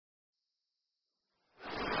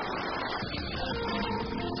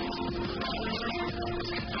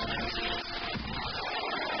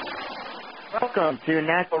Welcome to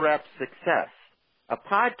NAGLREP Success, a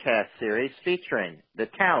podcast series featuring the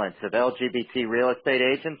talents of LGBT real estate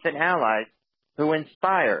agents and allies who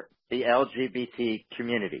inspire the LGBT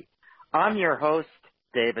community. I'm your host,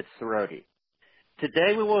 David Cerroti.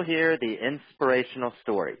 Today we will hear the inspirational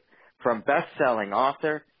story from best-selling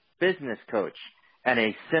author, business coach, and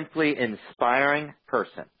a simply inspiring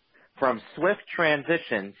person. From Swift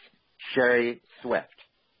Transitions, Sherry Swift.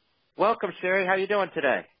 Welcome, Sherry. How are you doing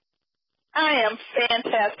today? I am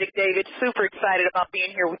fantastic, David. Super excited about being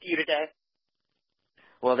here with you today.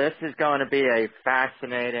 Well, this is going to be a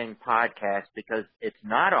fascinating podcast because it's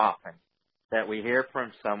not often that we hear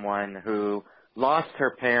from someone who lost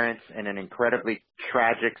her parents in an incredibly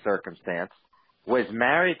tragic circumstance, was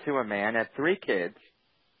married to a man, had 3 kids,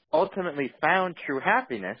 ultimately found true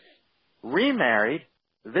happiness, remarried,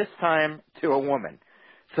 this time to a woman.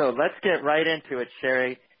 So let's get right into it,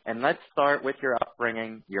 Sherry. And let's start with your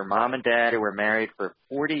upbringing. Your mom and dad who were married for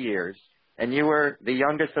 40 years, and you were the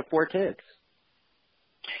youngest of 4 kids.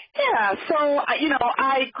 Yeah, so,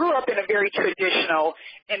 I grew up in a very traditional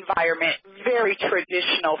environment, very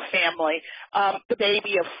traditional family. The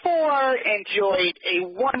baby of 4, enjoyed a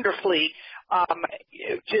wonderfully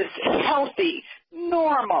just healthy,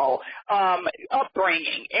 normal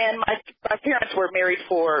upbringing. And my parents were married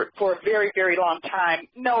for a very, very long time.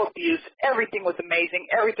 No abuse. Everything was amazing.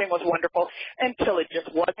 Everything was wonderful until it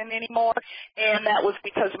just wasn't anymore. And that was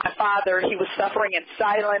because my father, he was suffering in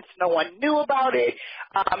silence. No one knew about it.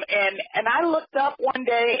 And I looked up one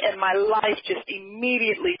day and my life just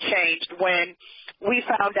immediately changed when we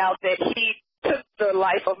found out that he took the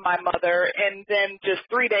life of my mother, and then just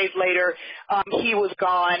 3 days later, he was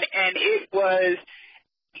gone, and it was,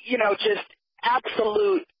 just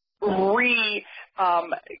absolute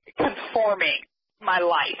conforming my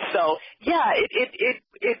life. So yeah,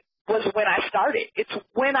 it was when I started. It's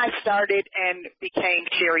when I started and became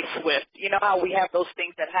Sherry Swift. You know how we have those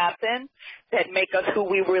things that happen that make us who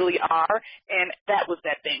we really are, and that was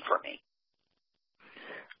that thing for me.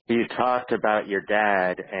 You talked about your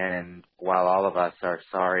dad, and while all of us are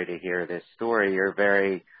sorry to hear this story, you're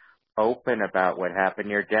very open about what happened.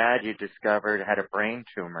 Your dad, you discovered, had a brain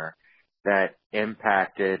tumor that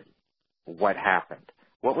impacted what happened.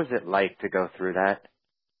 What was it like to go through that?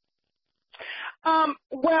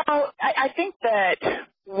 Well, I think that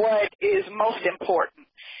what is most important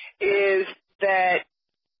is that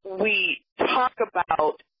we talk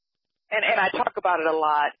about, and I talk about it a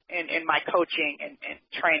lot in my coaching and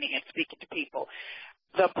training and speaking to people,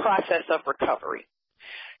 the process of recovery.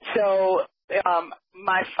 So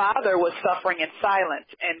my father was suffering in silence,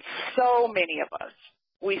 and so many of us,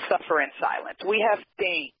 we suffer in silence. We have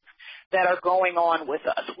things that are going on with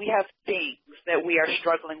us. We have things that we are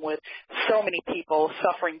struggling with. So many people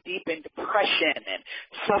suffering deep in depression and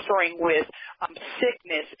suffering with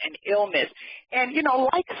sickness and illness. And,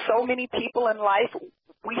 like so many people in life,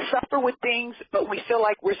 we suffer with things, but we feel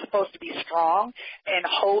like we're supposed to be strong and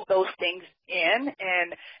hold those things in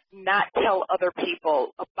and not tell other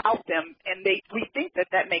people about them. And we think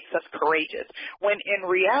that makes us courageous, when in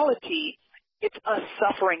reality, it's us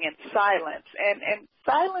suffering in silence. And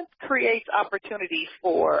silence creates opportunity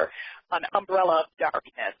for an umbrella of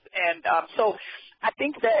darkness. And so I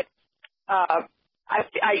think that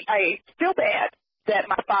I feel bad that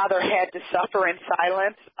my father had to suffer in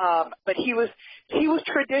silence, but he was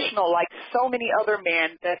traditional, like so many other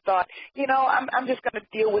men that thought, I'm just going to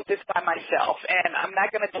deal with this by myself, and I'm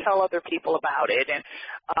not going to tell other people about it. And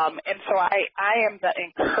so I am the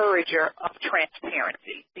encourager of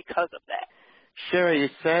transparency because of that. Sure, you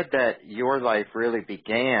said that your life really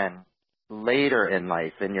began later in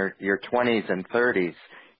life, in your 20s and 30s.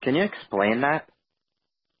 Can you explain that?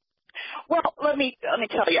 Well, let me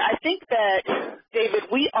tell you. I think that, David,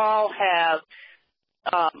 we all have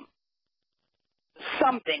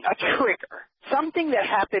something, a trigger, something that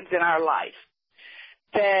happens in our life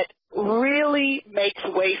that really makes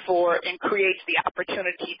way for and creates the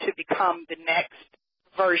opportunity to become the next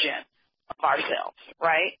version of ourselves,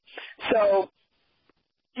 right? So,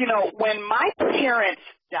 when my parents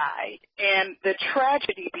died and the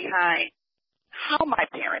tragedy behind how my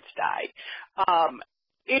parents died,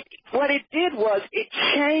 what it did was it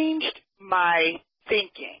changed my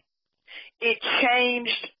thinking. It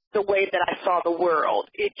changed the way that I saw the world.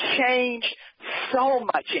 It changed so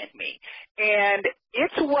much in me. And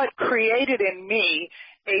it's what created in me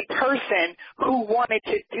a person who wanted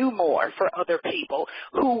to do more for other people,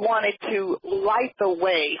 who wanted to light the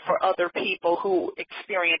way for other people who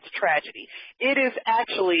experienced tragedy. It is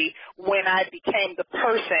actually when I became the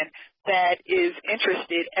person that is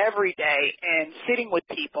interested every day in sitting with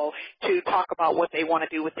people to talk about what they want to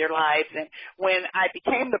do with their lives. And when I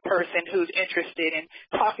became the person who's interested in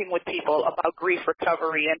talking with people about grief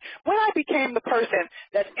recovery, and when I became the person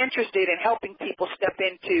that's interested in helping people step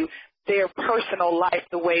into their personal life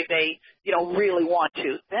the way they, really want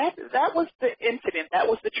to, that was the incident, that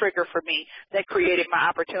was the trigger for me that created my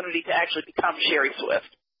opportunity to actually become Sherry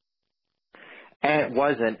Swift. And it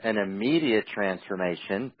wasn't an immediate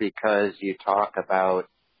transformation because you talk about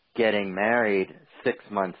getting married 6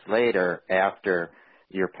 months later after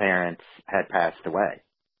your parents had passed away.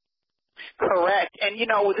 Correct. And,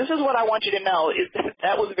 this is what I want you to know, is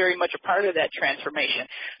that was very much a part of that transformation.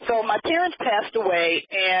 So my parents passed away,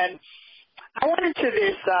 and I went into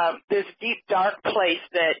this deep, dark place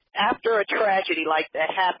that after a tragedy like that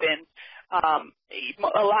happened,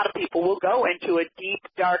 a lot of people will go into a deep,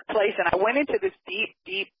 dark place. And I went into this deep,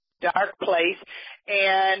 deep, dark place.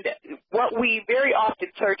 And what we very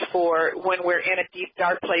often search for when we're in a deep,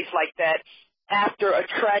 dark place like that after a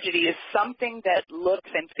tragedy is something that looks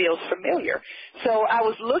and feels familiar. So I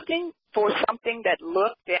was looking for something that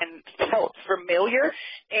looked and felt familiar.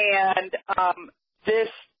 And this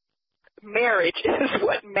marriage is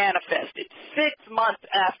what manifested 6 months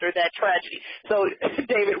after that tragedy. So,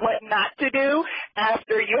 David, what not to do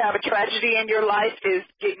after you have a tragedy in your life is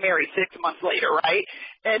get married 6 months later, right?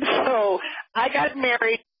 And so I got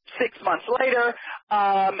married 6 months later,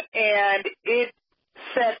 and it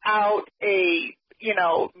set out a,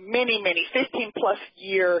 many 15-plus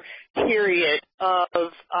year period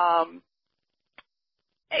of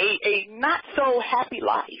a not so happy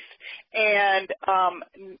life, and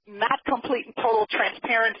not complete and total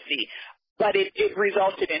transparency, but it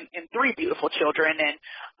resulted in 3 beautiful children,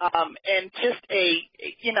 and just a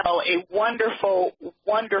wonderful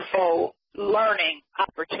learning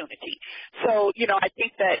opportunity. So, I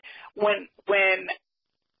think that when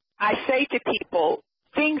I say to people,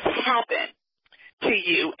 things happen to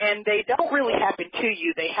you, and they don't really happen to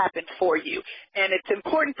you, they happen for you. And it's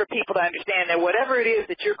important for people to understand that whatever it is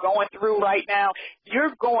that you're going through right now,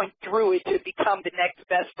 you're going through it to become the next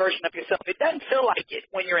best version of yourself. It doesn't feel like it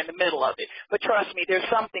when you're in the middle of it, but trust me, there's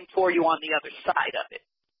something for you on the other side of it.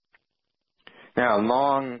 Now,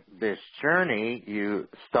 along this journey, you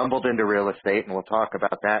stumbled into real estate, and we'll talk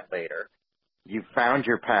about that later. You found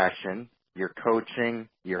your passion, you're coaching,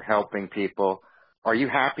 you're helping people. Are you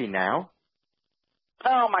happy now?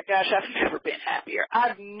 Oh, my gosh, I've never been happier.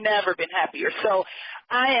 I've never been happier. So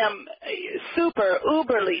I am super,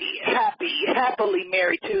 uberly happily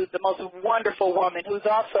married to the most wonderful woman who's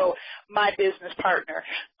also my business partner.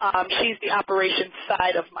 She's the operations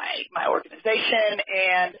side of my organization,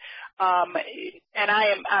 and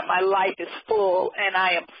my life is full, and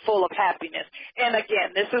I am full of happiness. And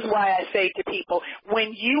again, this is why I say to people,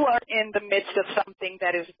 when you are in the midst of something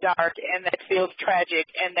that is dark and that feels tragic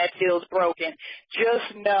and that feels broken,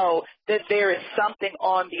 just know that there is something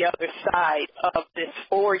on the other side of this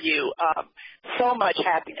for you. So much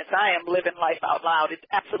happiness. I am living life out loud. It's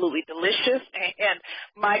absolutely delicious, and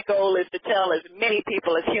my goal is to tell as many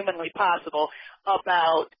people as humanly possible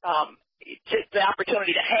about just the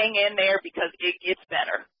opportunity to hang in there, because it gets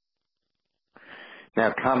better.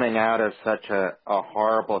 Now, coming out of such a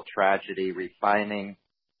horrible tragedy, refining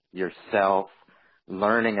yourself,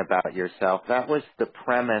 learning about yourself, that was the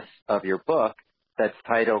premise of your book that's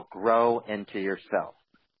titled Grow Into Yourself.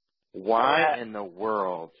 Why in the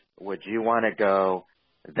world would you want to go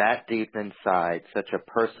that deep inside, such a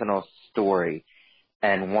personal story,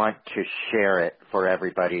 and want to share it for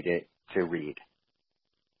everybody to read?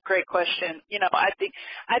 Great question. I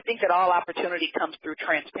think that all opportunity comes through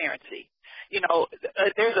transparency.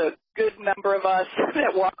 There's a good number of us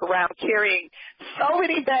that walk around carrying so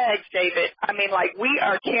many bags, David. I mean, like, we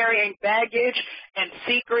are carrying baggage and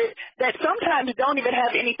secrets that sometimes don't even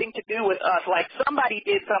have anything to do with us. Like, somebody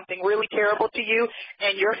did something really terrible to you,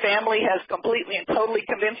 and your family has completely and totally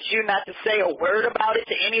convinced you not to say a word about it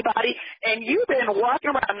to anybody, and you've been walking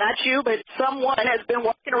around, not you, but someone has been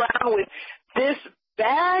walking around with this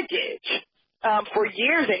baggage for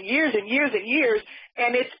years and years and years and years,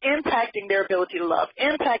 and it's impacting their ability to love,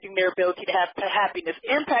 impacting their ability to have happiness,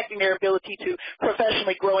 impacting their ability to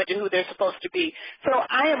professionally grow into who they're supposed to be. So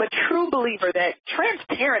I am a true believer that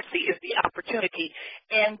transparency is the opportunity,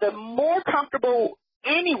 and the more comfortable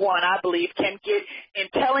anyone, I believe, can get in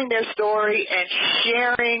telling their story and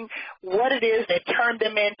sharing what it is that turned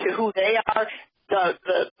them into who they are,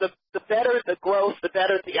 the better the growth, the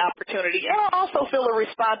better the opportunity. And I also feel a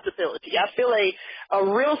responsibility. I feel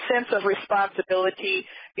a real sense of responsibility,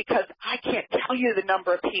 because I can't tell you the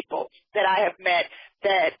number of people that I have met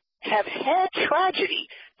that have had tragedy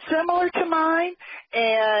similar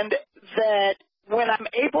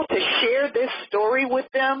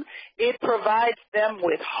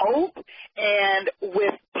hope and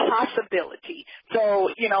with possibility. So,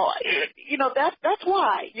 that's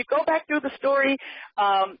why you go back through the story,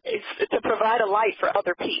 it's to provide a light for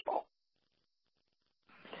other people.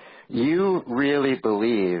 You really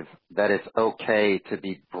believe that it's okay to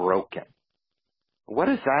be broken. What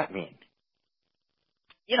does that mean?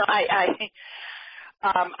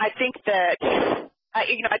 I think that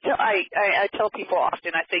I tell people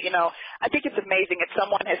often, I say, I think it's amazing if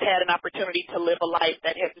someone has had an opportunity to live a life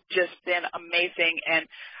that has just been amazing and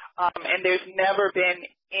there's never been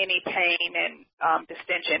any pain and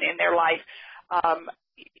distension in their life.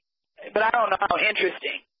 But I don't know how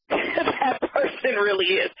interesting that person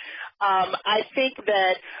really is. I think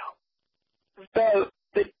that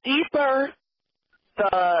the deeper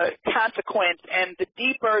the consequence and the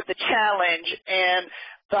deeper the challenge and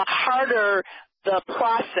the harder the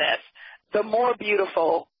process, the more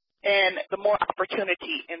beautiful and the more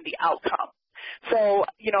opportunity in the outcome. So,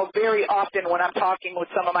 very often when I'm talking with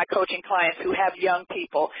some of my coaching clients who have young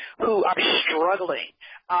people who are struggling,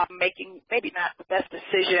 making maybe not the best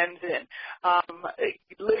decisions and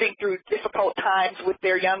living through difficult times with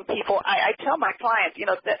their young people, I tell my clients,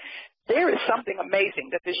 that there is something amazing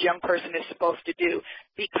that this young person is supposed to do,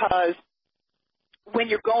 because when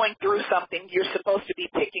you're going through something, you're supposed to be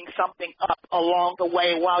picking something up along the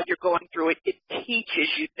way while you're going through it. It teaches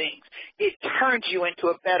you things. It turns you into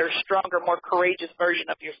a better, stronger, more courageous version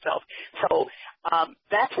of yourself. So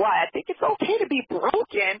that's why I think it's okay to be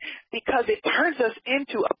broken, because it turns us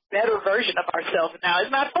into a better version of ourselves. Now,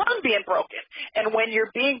 it's not fun being broken. And when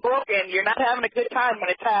you're being broken, you're not having a good time when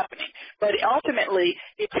it's happening. But ultimately,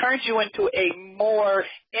 it turns you into a more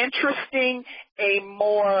interesting, a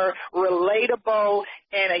more relatable,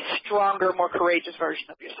 and a stronger, more courageous version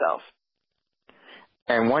of yourself.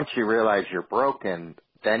 And once you realize you're broken,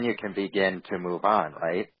 then you can begin to move on,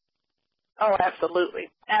 right? Oh, absolutely.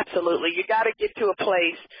 Absolutely. You got to get to a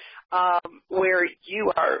place where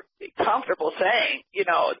you are comfortable saying,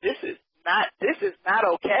 this is not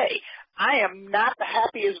okay. I am not the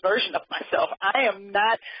happiest version of myself. I am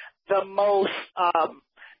not the most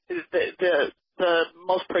the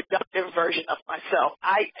most productive version of myself.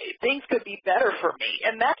 Things could be better for me.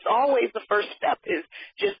 And that's always the first step, is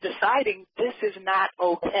just deciding this is not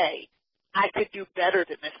okay. I could do better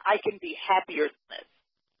than this. I can be happier than this.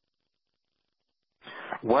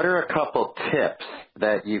 What are a couple tips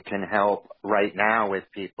that you can help right now with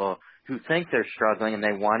people who think they're struggling and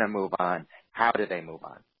they want to move on? How do they move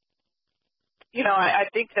on? I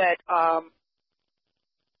think that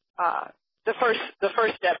the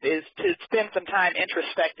first step is to spend some time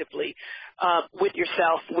introspectively with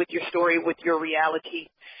yourself, with your story, with your reality.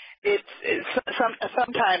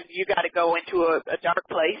 Sometimes you got to go into a dark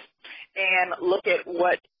place and look at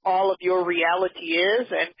what all of your reality is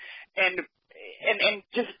and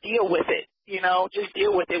just deal with it. Just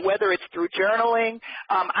deal with it, whether it's through journaling.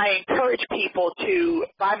 I encourage people to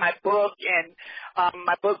buy my book and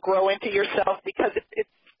my book, Grow Into Yourself, because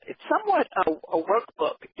it's somewhat a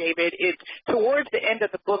workbook, David. It's towards the end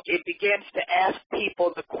of the book, it begins to ask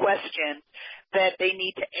people the questions that they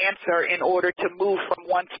need to answer in order to move from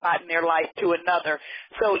one spot in their life to another.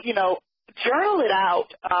 So, journal it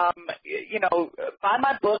out, buy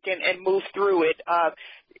my book and move through it.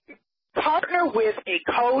 Partner with a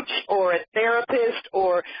coach or a therapist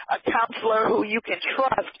or a counselor who you can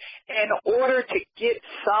trust in order to get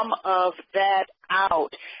some of that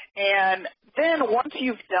out. And then once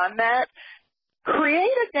you've done that,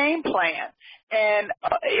 create a game plan. And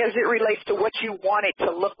as it relates to what you want it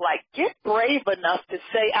to look like, get brave enough to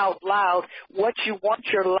say out loud what you want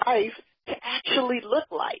your life to actually look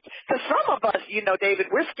like. Because some of us, David,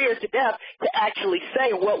 we're scared to death to actually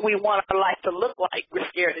say what we want our life to look like. We're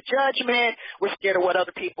scared of judgment. We're scared of what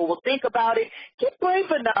other people will think about it. Get brave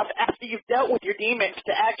enough after you've dealt with your demons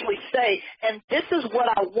to actually say, and this is what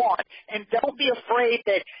I want. And don't be afraid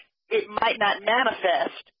that it might not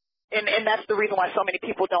manifest. And that's the reason why so many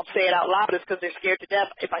people don't say it out loud, is because they're scared to death.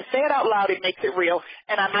 If I say it out loud, it makes it real,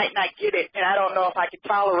 and I might not get it, and I don't know if I can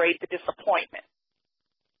tolerate the disappointment.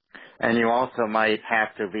 And you also might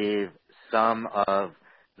have to leave some of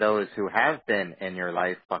those who have been in your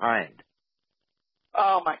life behind.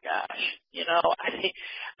 Oh, my gosh.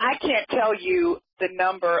 I can't tell you the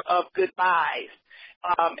number of goodbyes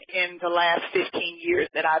in the last 15 years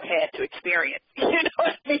that I've had to experience. You know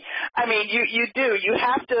what I mean? I mean, you do. You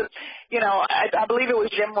have to, I believe it was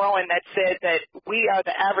Jim Rohn that said that we are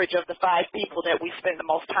the average of the 5 people that we spend the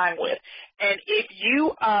most time with. And if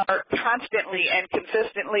you are constantly and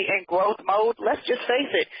consistently in growth mode, let's just face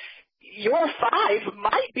it, your 5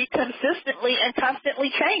 might be consistently and constantly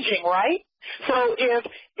changing, right? So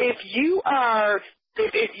if you are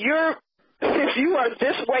if you are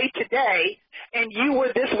this way today and you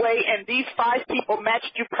were this way and these 5 people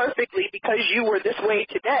matched you perfectly because you were this way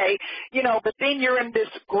today, but then you're in this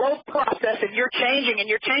growth process and you're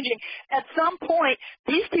changing. At some point,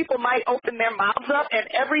 these people might open their mouths up and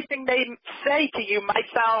everything they say to you might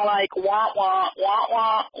sound like wah, wah, wah,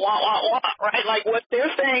 wah, wah, wah, wah, right? Like what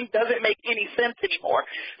they're saying doesn't make any sense anymore.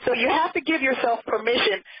 So you have to give yourself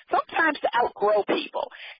permission sometimes to outgrow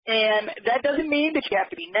people. And that doesn't mean that you have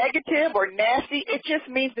to be negative or nasty. It just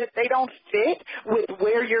means that they don't fit with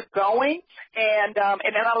where you're going. And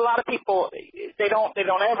then a lot of people, they don't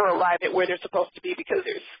ever arrive at where they're supposed to be because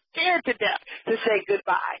they're scared to death to say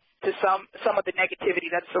goodbye to some of the negativity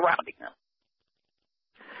that's surrounding them.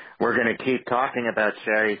 We're going to keep talking about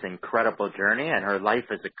Sherry's incredible journey and her life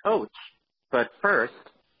as a coach. But first,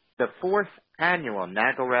 the 4th annual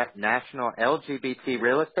NAGLREP National LGBT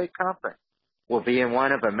Real Estate Conference will be in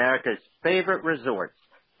one of America's favorite resorts,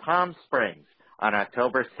 Palm Springs, on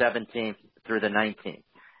October 17th through the 19th.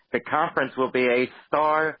 The conference will be a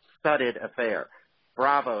star-studded affair.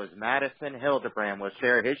 Bravo's Madison Hildebrand will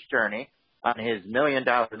share his journey on his $1 Million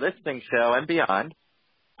Listing Show and beyond,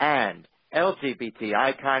 and LGBT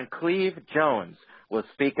icon Cleve Jones will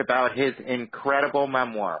speak about his incredible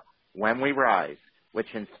memoir, When We Rise,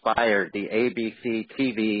 which inspired the ABC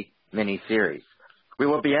TV miniseries. We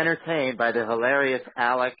will be entertained by the hilarious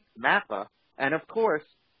Alec Mappa, and of course,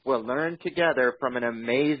 we'll learn together from an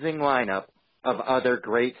amazing lineup of other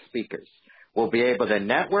great speakers. We'll be able to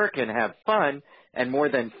network and have fun, and more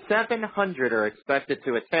than 700 are expected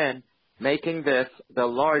to attend, making this the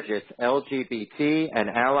largest LGBT and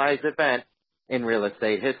allies event in real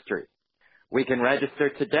estate history. We can register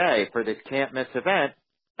today for this can't-miss event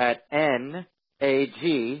at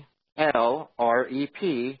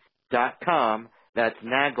NAGLREP.com. That's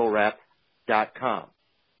NAGLREP.com.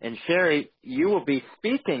 And Sherry, you will be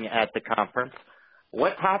speaking at the conference.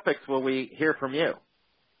 What topics will we hear from you?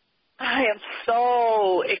 I am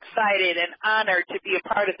so excited and honored to be a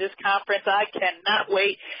part of this conference. I cannot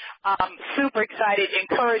wait. Super excited,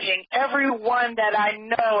 encouraging everyone that I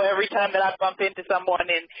know every time that I bump into someone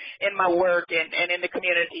in my work and in the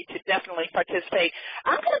community to definitely participate.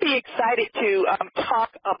 I'm going to be excited to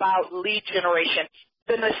talk about lead generation,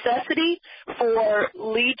 the necessity for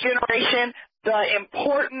lead generation, the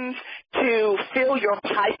importance to fill your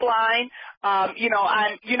pipeline. I'm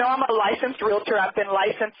a licensed realtor. I've been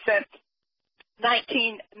licensed since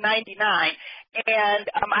 1999, and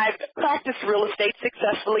I've practiced real estate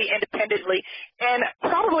successfully, independently, and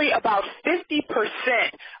probably about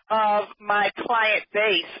 50% of my client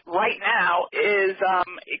base right now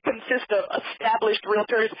consists of established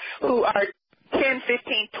realtors who are $10, $15,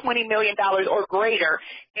 $20 million or greater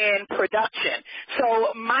in production.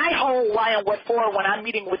 So my whole why and what for when I'm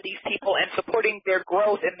meeting with these people and supporting their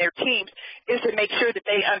growth and their teams is to make sure that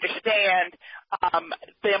they understand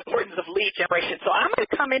the importance of lead generation. So I'm going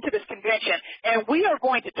to come into this convention, and we are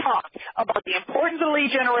going to talk about the importance of lead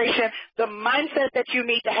generation, the mindset that you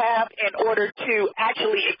need to have in order to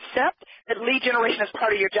actually accept that lead generation is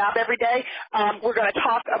part of your job every day. We're going to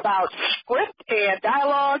talk about script and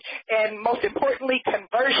dialogue, and most importantly,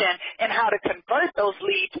 conversion and how to convert those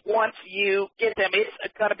leads once you get them.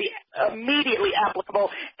 It's going to be immediately applicable,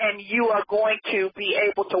 and you are going to be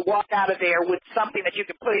able to walk out of there with something that you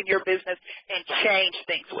can put in your business and change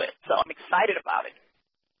things with. So I'm excited about it.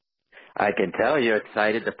 I can tell you're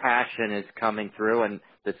excited. The passion is coming through, and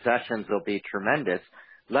the sessions will be tremendous.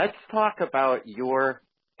 Let's talk about your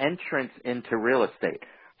entrance into real estate.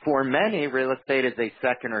 For many, real estate is a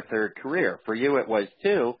second or third career. For you, it was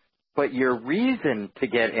too, but your reason to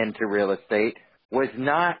get into real estate was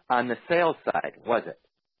not on the sales side, was it?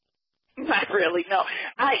 Not really, no.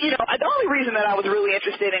 The only reason that I was really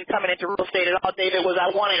interested in coming into real estate at all, David, was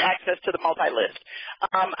I wanted access to the multi-list.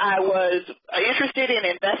 I was interested in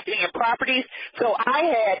investing in properties, so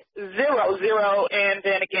I had zero, and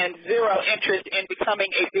then again, zero interest in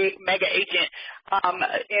becoming a big mega agent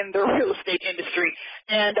in the real estate industry.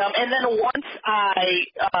 And then once I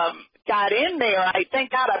got in there,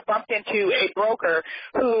 thank God I bumped into a broker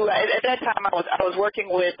who, at that time, I was working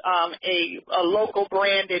with a local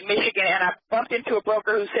brand in Michigan, and I bumped into a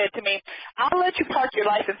broker who said to me, I'll let you park your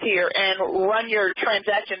license here and run your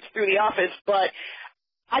transactions through the office, but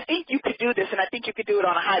I think you could do this, and I think you could do it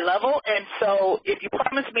on a high level. And so if you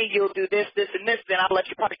promise me you'll do this, this, and this, then I'll let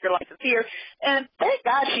you park your license here. And thank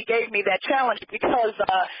God she gave me that challenge, because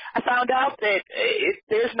I found out that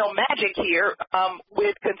there's no magic here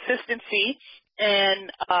with consistency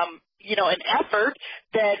and an effort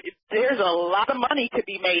that there's a lot of money to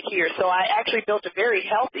be made here. So I actually built a very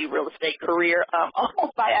healthy real estate career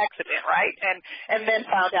almost by accident, right? And then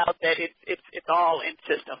found out that it's all in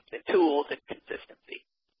systems and tools and consistency.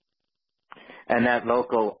 And that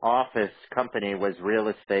local office company was Real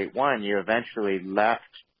Estate One. You eventually left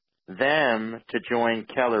them to join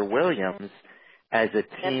Keller Williams as a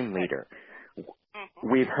team leader.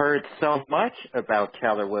 We've heard so much about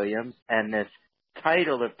Keller Williams and this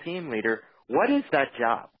title of team leader. What is that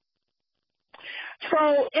job?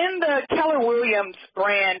 So in the Keller Williams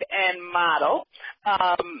brand and model,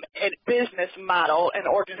 and business model and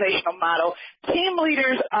organizational model, team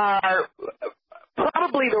leaders are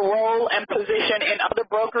probably the role and position in other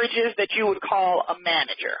brokerages that you would call a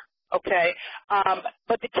manager, okay?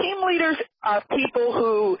 But the team leaders are people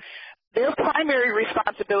who their primary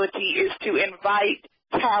responsibility is to invite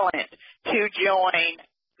talent to join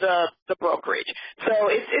the brokerage. So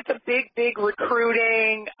it's a big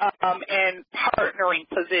recruiting and partnering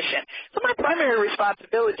position. So my primary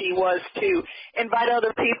responsibility was to invite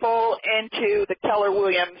other people into the Keller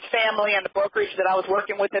Williams family and the brokerage that I was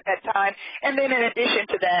working with at that time. And then in addition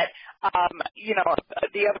to that,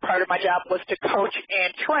 the other part of my job was to coach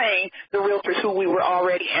and train the realtors who we were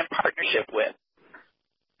already in partnership with.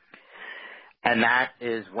 And that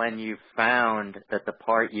is when you found that the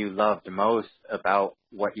part you loved most about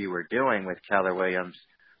what you were doing with Keller Williams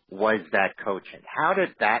was that coaching. How did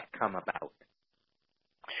that come about?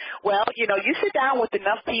 Well, you sit down with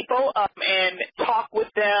enough people and talk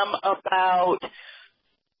with them about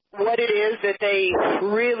what it is that they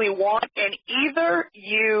really want, and either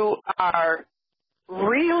you are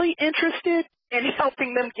really interested in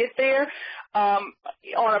helping them get there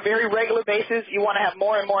on a very regular basis. You want to have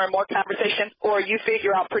more and more and more conversations, or you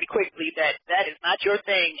figure out pretty quickly that that is not your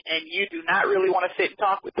thing and you do not really want to sit and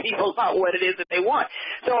talk with people about what it is that they want.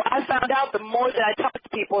 So I found out the more that I talked to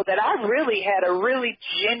people that I really had a really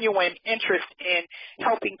genuine interest in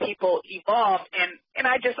helping people evolve, and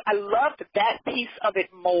I loved that piece of it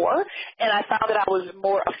more, and I found that I was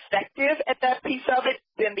more effective at that piece of it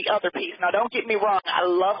than the other piece. Now, don't get me wrong. I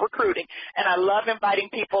love recruiting, and I love inviting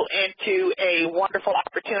people into a wonderful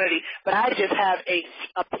opportunity, but I just have a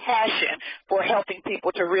passion for helping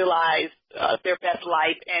people to realize their best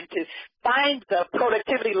life and to find the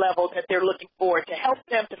productivity levels that they're looking for, to help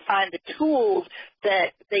them to find the tools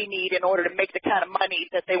that they need in order to make the kind of money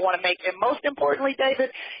that they want to make. And most importantly, David,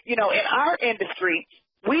 in our industry,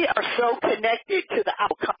 we are so connected to the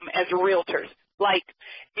outcome as realtors. Like,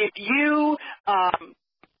 if you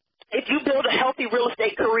build a healthy real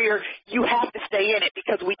estate career, you have to stay in it,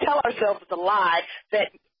 because we tell ourselves the lie that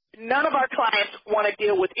none of our clients want to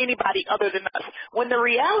deal with anybody other than us, when the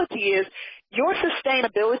reality is your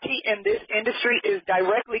sustainability in this industry is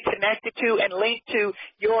directly connected to and linked to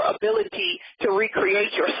your ability to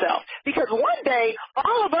recreate yourself. Because one day,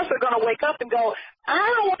 all of us are going to wake up and go,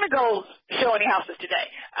 I don't want to go show any houses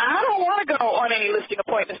today. I don't want to go on any listing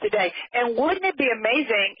appointments today. And wouldn't it be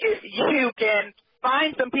amazing if you can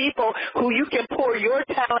find some people who you can pour your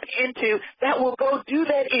talent into that will go do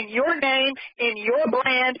that in your name, in your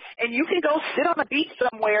brand, and you can go sit on a beach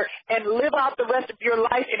somewhere and live out the rest of your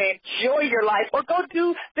life and enjoy your life, or go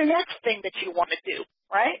do the next thing that you want to do,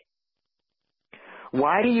 right?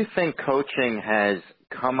 Why do you think coaching has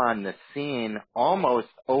come on the scene almost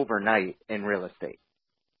overnight in real estate?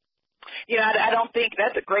 I don't think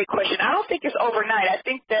that's a great question. I don't think it's overnight. I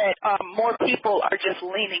think that more people are just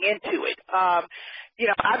leaning into it.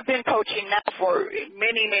 I've been coaching now for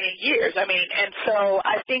many, many years. And so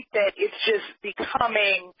I think that it's just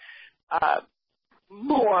becoming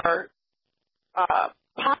more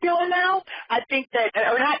popular now. I think that,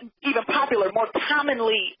 or not even popular, more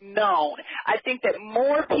commonly known. I think that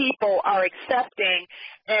more people are accepting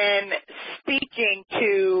and speaking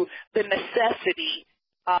to the necessity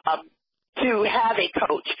to have a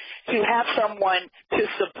coach, to have someone to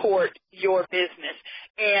support your business.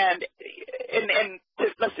 And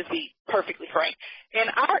let's just be perfectly frank. In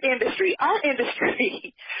our industry,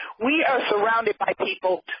 we are surrounded by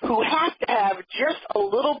people who have to have just a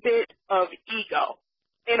little bit of ego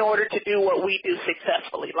in order to do what we do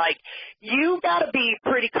successfully. Like, you got to be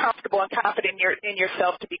pretty comfortable and confident in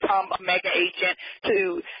yourself to become a mega agent,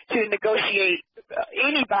 to negotiate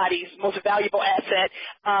anybody's most valuable asset.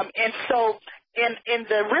 And so in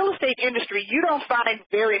the real estate industry, you don't find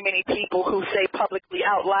very many people who say publicly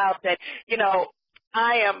out loud that,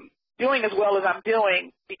 I am doing as well as I'm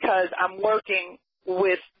doing because I'm working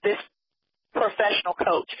with this professional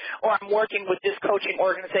coach, or I'm working with this coaching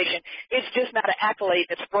organization. It's just not an accolade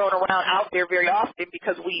that's thrown around out there very often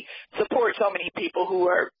because we support so many people who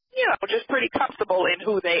are, just pretty comfortable in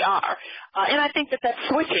who they are. And I think that that's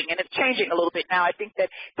switching, and it's changing a little bit now. I think that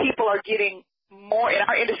people are getting more, in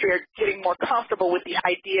our industry, are getting more comfortable with the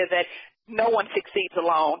idea that no one succeeds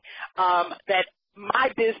alone, that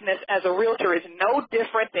my business as a realtor is no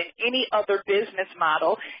different than any other business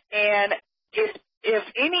model, and if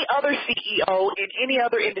any other CEO in any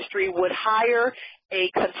other industry would hire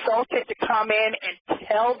a consultant to come in and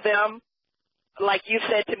tell them, like you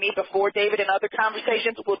said to me before, David, in other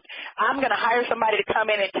conversations, well, I'm going to hire somebody to come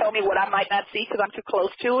in and tell me what I might not see because I'm too close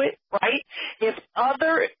to it, right? If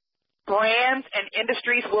other brands and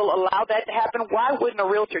industries will allow that to happen, why wouldn't a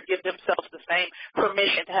realtor give themselves the same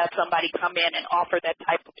permission to have somebody come in and offer that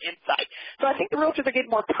type of insight? So I think the realtors are getting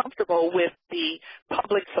more comfortable with the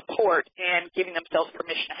public support and giving themselves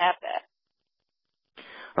permission to have that.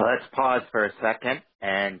 Well, let's pause for a second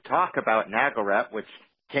and talk about NAGLREP, which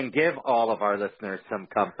can give all of our listeners some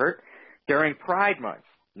comfort. During Pride Month,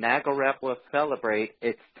 NAGLREP will celebrate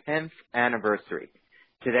its 10th anniversary.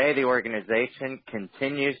 Today, the organization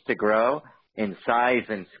continues to grow in size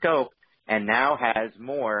and scope and now has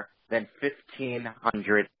more than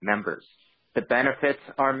 1,500 members. The benefits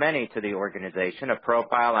are many to the organization. A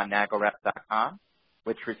profile on NAGLREP.com,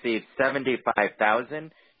 which receives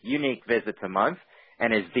 75,000 unique visits a month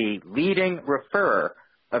and is the leading referrer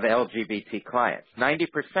of LGBT clients.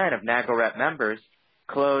 90% of NAGLREP members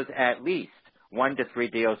close at least 1 to 3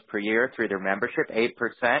 deals per year through their membership.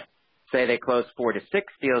 8% say they close 4 to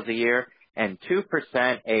 6 deals a year, and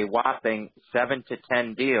 2%, a whopping 7 to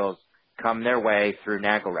 10 deals, come their way through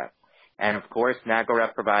NAGLREP. And of course,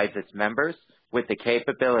 NAGLREP provides its members with the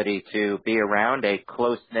capability to be around a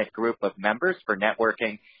close-knit group of members for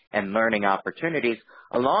networking and learning opportunities,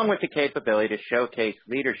 along with the capability to showcase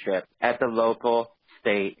leadership at the local,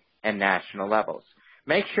 state, and national levels.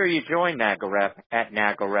 Make sure you join NAGLREP at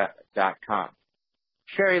NAGLREP.com.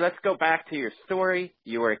 Sherry, let's go back to your story.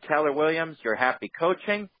 You were at Keller Williams, you're happy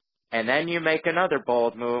coaching, and then you make another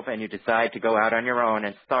bold move and you decide to go out on your own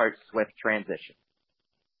and start Swift Transition.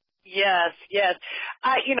 Yes.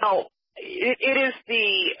 It is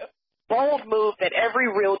the bold move that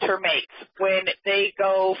every realtor makes when they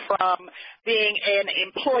go from being an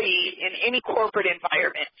employee in any corporate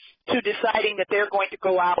environment to deciding that they're going to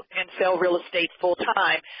go out and sell real estate full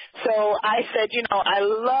time. So I said, I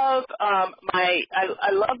love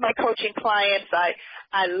my coaching clients.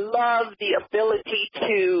 I love the ability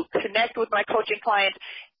to connect with my coaching clients,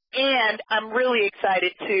 and I'm really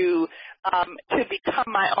excited to become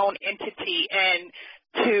my own entity and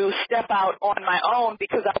to step out on my own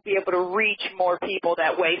because I'll be able to reach more people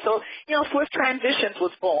that way. So, Swift Transitions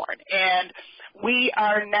was born, and we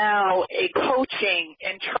are now a coaching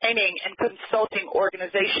and training and consulting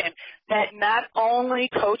organization that not only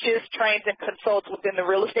coaches, trains, and consults within the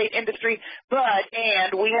real estate industry,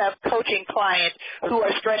 and we have coaching clients who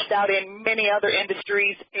are stretched out in many other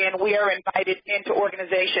industries, and we are invited into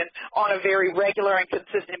organizations on a very regular and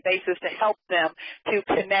consistent basis to help them to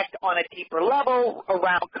connect on a deeper level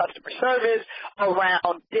around customer service,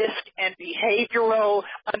 around DISC and behavioral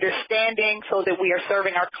understanding so that we are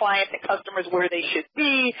serving our clients and customers where they should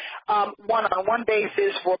be, one-on-one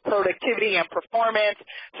basis for productivity and performance.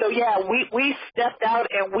 So, yeah, we stepped out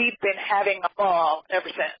and we've been having a ball ever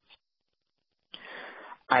since.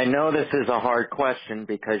 I know this is a hard question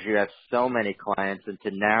because you have so many clients, and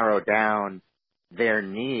to narrow down their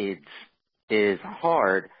needs is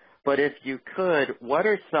hard. But if you could, what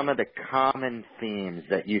are some of the common themes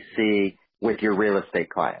that you see with your real estate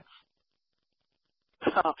clients?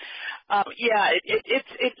 It's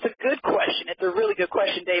a good question. It's a really good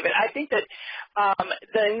question, David. I think that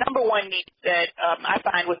the number one need that I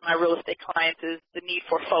find with my real estate clients is the need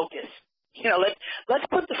for focus. Let's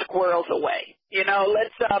put the squirrels away.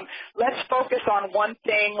 Let's focus on one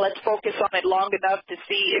thing. Let's focus on it long enough to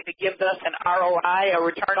see if it gives us an ROI, a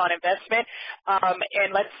return on investment,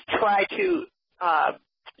 and let's try to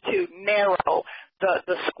narrow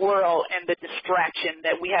the squirrel and the distraction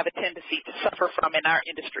that we have a tendency to suffer from in our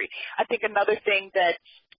industry. I think another thing that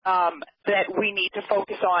we need to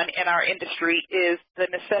focus on in our industry is the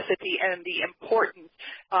necessity and the importance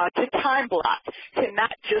to time block, to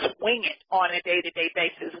not just wing it on a day-to-day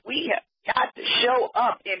basis. We have got to show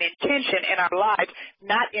up in intention in our lives,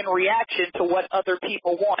 not in reaction to what other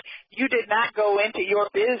people want. You did not go into your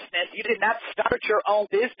business. You did not start your own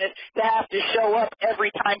business to have to show up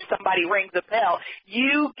every time somebody rings a bell.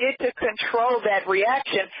 You get to control that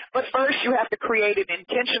reaction, but first you have to create an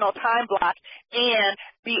intentional time block and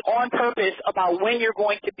be on purpose about when you're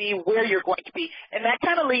going to be, where you're going to be. And that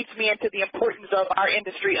kind of leads me into the importance of our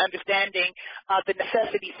industry understanding the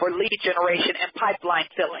necessity for lead generation and pipeline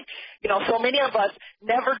filling. You know, so many of us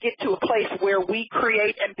never get to a place where we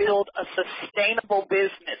create and build a sustainable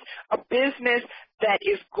business, a business that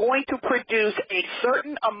is going to produce a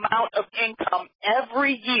certain amount of income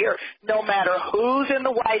every year, no matter who's in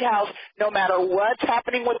the White House, no matter what's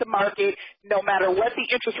happening with the market, no matter what the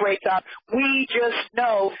interest rates are. We just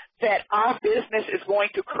know that our business is going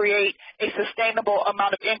to create a sustainable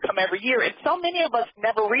amount of income every year. And so many of us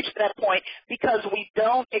never reach that point because we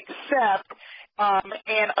don't accept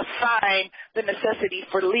and assign the necessity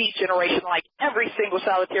for lead generation. Like every single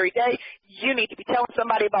solitary day, you need to be telling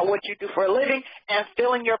somebody about what you do for a living and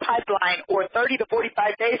filling your pipeline, or 30 to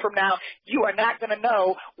 45 days from now, you are not going to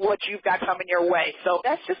know what you've got coming your way. So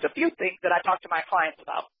that's just a few things that I talk to my clients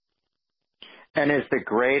about. And is the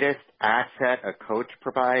greatest asset a coach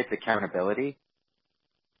provides accountability?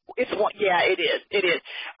 It is. It is.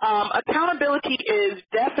 Accountability is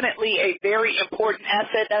definitely a very important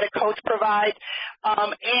asset that a coach provides.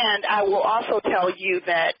 And I will also tell you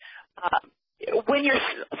that when you're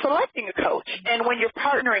selecting a coach and when you're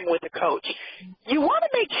partnering with a coach, you want to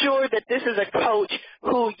make sure that this is a coach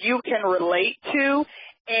who you can relate to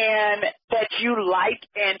and that you like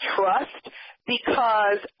and trust,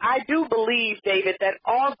 because I do believe, David, that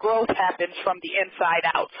all growth happens from the inside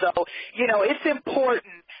out. So, you know, it's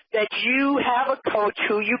important that you have a coach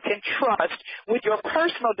who you can trust with your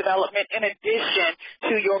personal development in addition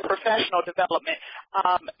to your professional development,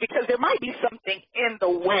 because there might be something in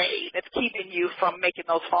the way that's keeping you from making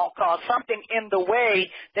those phone calls, something in the way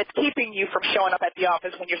that's keeping you from showing up at the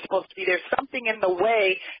office when you're supposed to be there, something in the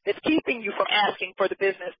way that's keeping you from asking for the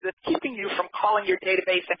business, that's keeping you from calling your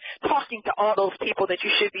database and talking to all those people that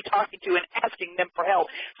you should be talking to and asking them for help.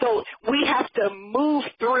 So we have to move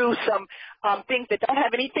through some things that don't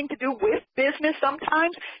have anything to do with business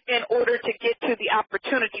sometimes in order to get to the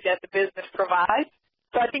opportunity that the business provides.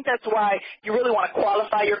 So I think that's why you really want to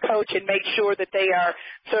qualify your coach and make sure that they are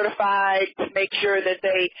certified, make sure that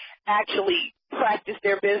they actually practice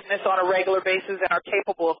their business on a regular basis and are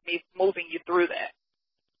capable of moving you through that.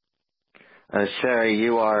 Sherry,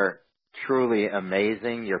 you are truly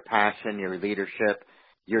amazing. Your passion, your leadership,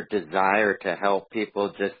 your desire to help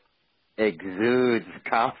people just exudes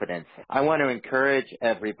confidence. I want to encourage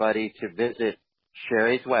everybody to visit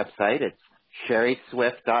Sherry's website. It's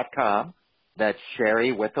sherryswift.com. That's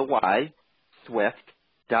Sherry with a Y,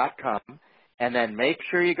 Swift.com. And then make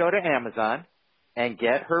sure you go to Amazon and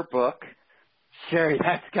get her book. Sherry,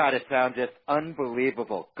 that's got to sound just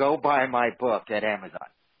unbelievable. Go buy my book at Amazon.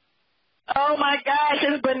 Oh my gosh,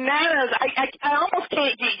 it's bananas. I almost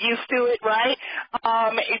can't get used to it, right?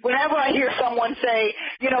 Whenever I hear someone say,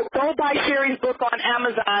 you know, go buy Sherry's book on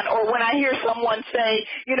Amazon, or when I hear someone say,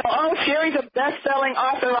 you know, oh, Sherry's a best-selling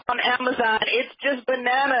author on Amazon, it's just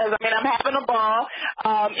bananas. I mean, I'm having a ball.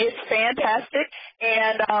 It's fantastic,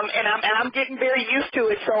 and I'm getting very used to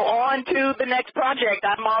it. So on to the next project.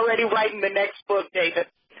 I'm already writing the next book, David.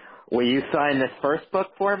 Will you sign this first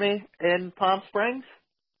book for me in Palm Springs?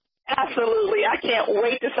 Absolutely. I can't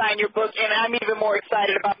wait to sign your book, and I'm even more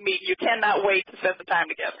excited about meeting you. Cannot wait to spend the time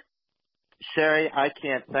together. Sherry, I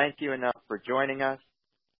can't thank you enough for joining us.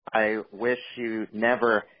 I wish you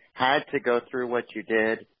never had to go through what you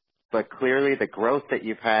did, but clearly the growth that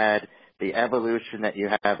you've had, the evolution that you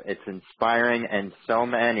have, it's inspiring, and so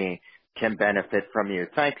many can benefit from you.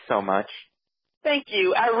 Thanks so much. Thank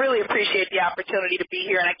you. I really appreciate the opportunity to be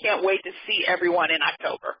here, and I can't wait to see everyone in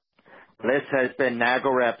October. This has been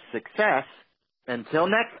NAGLREP Success. Until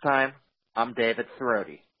next time, I'm David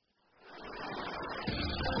Cerroti.